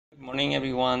Morning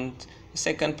everyone.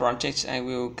 Second project, I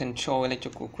will control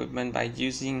electrical equipment by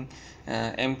using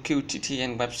MQTT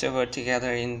and web server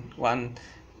together in one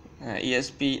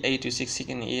ESP8266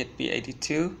 and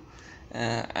ESP82.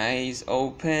 I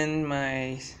open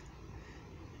my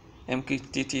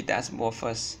MQTT dashboard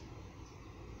first.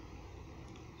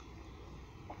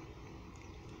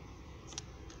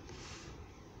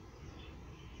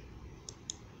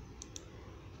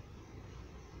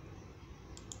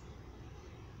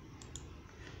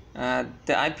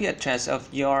 The IP address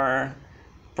of your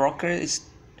broker is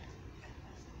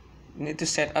need to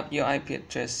set up your IP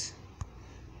address.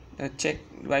 Check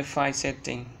Wi-Fi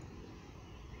setting.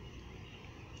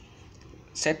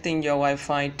 Setting your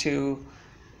Wi-Fi to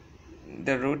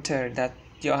the router that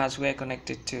your hardware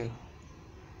connected to.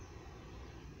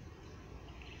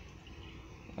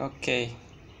 Okay,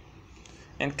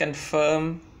 and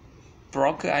confirm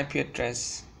broker IP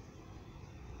address.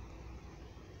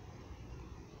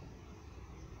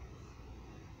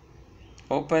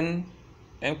 Open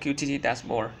MQTT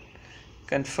dashboard.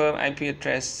 Confirm IP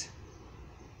address.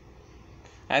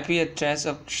 IP address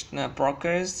of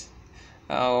brokers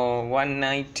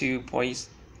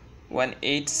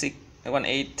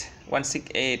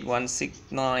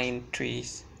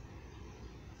 192.168.169.3.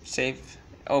 Save.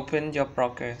 Open your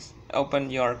brokers. Open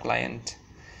your client.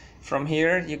 From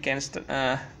here you can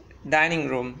dining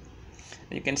room.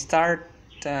 You can start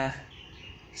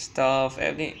stuff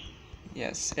every.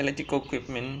 Yes, electrical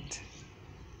equipment.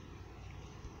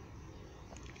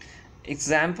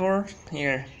 Example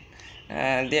here.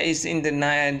 There is in the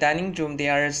dining room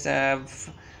there is air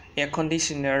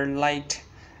conditioner, light,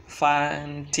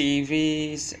 fan,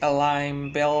 TVs,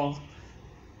 alarm, bell,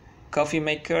 coffee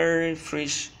maker,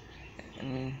 fridge,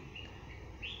 and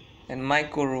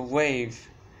microwave.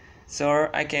 So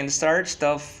I can start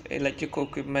stuff electrical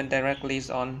equipment directly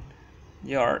on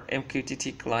your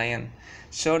MQTT client.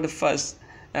 So the first,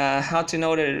 how to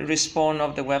know the response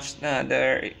of the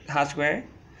the hardware.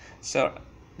 So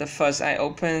the first, I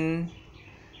open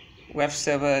web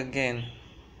server again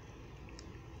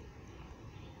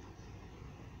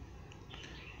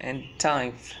and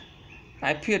type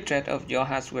IP address of your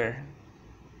hardware.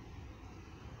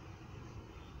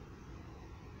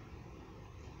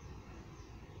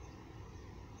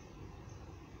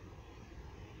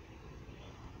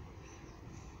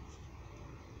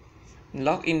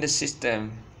 Log in the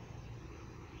system.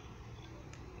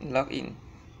 Log in.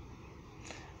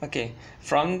 Okay,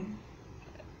 from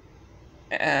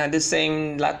the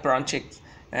same last project.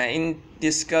 In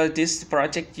this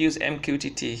project use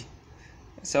MQTT.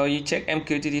 So you check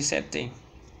MQTT setting.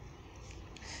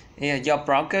 Here your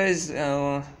broker is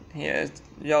here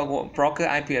your broker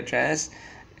IP address,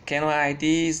 channel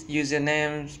IDs,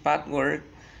 usernames, password,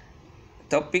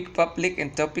 topic public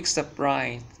and topic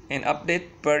subscribe, and update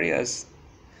barriers.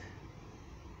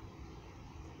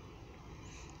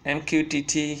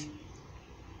 MQTT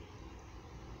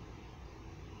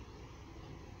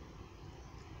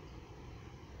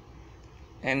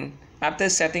and after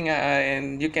setting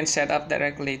and you can set up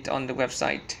directly on the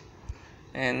website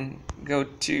and go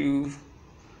to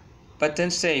button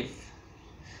save.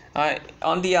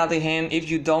 On the other hand,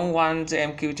 if you don't want the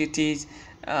MQTT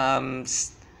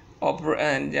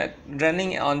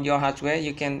running on your hardware,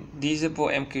 you can disable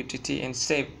MQTT and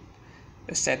save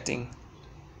the setting.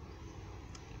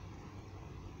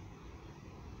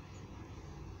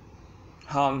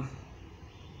 Home.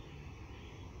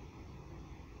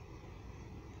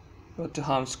 Go to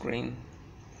home screen.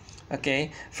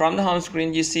 Okay, from the home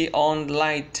screen you see on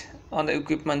light on the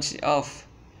equipment off.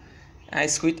 I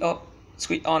switch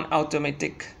on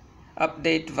automatic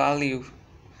update value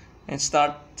and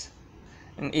start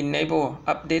and enable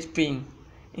update ping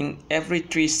in every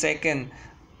 3 seconds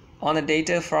on the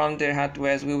data from the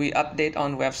hardware will be update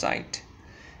on website.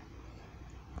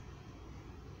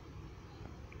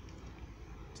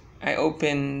 I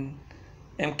open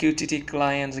MQTT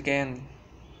clients again.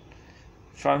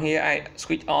 From here I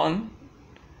switch on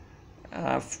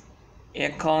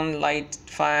aircon, light,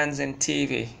 fans and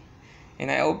TV,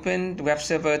 and I open the web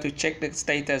server to check the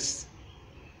status.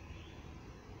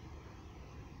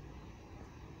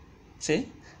 See,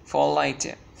 for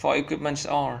light, for equipment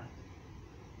on,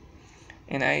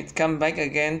 and I come back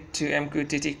again to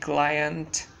MQTT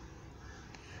client.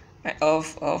 I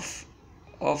off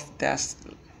that,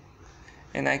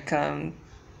 and I come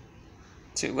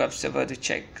to web server to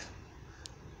check.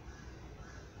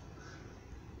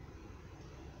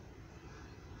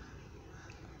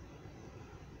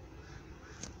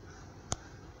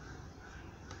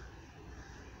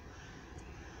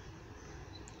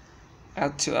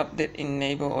 Auto update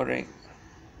enable already.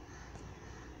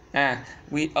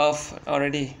 We off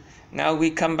already. Now we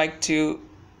come back to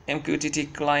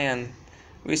MQTT client.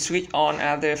 We switch on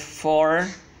other 4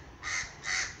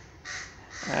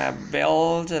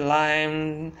 bell,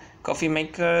 lime, coffee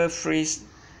maker, freeze,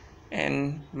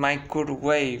 and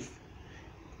microwave.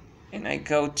 And I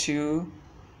go to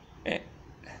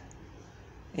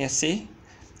see,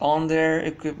 on their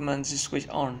equipment is switch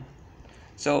on.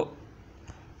 So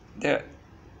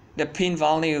the pin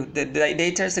value, the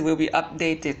data will be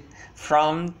updated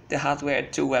from the hardware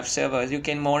to web server. You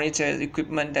can monitor the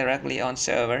equipment directly on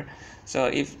server. So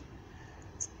if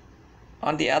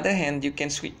on the other hand, you can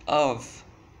switch off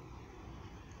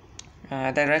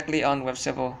directly on web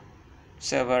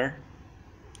server.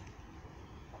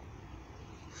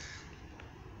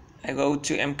 I go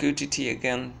to MQTT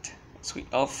again, switch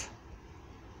off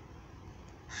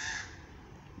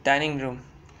dining room.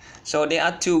 So there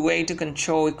are 2 ways to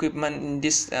control equipment in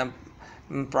this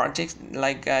project,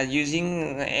 like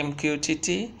using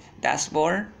MQTT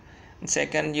dashboard. And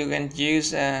second, you can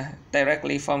use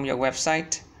directly from your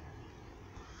website.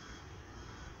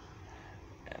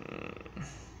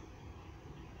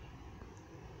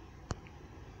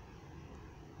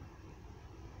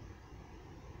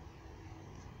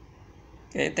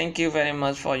 Okay, thank you very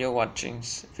much for your watching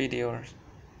videos.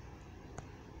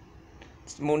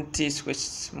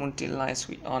 Multi-switch, multi-line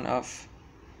switch on off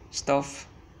stuff.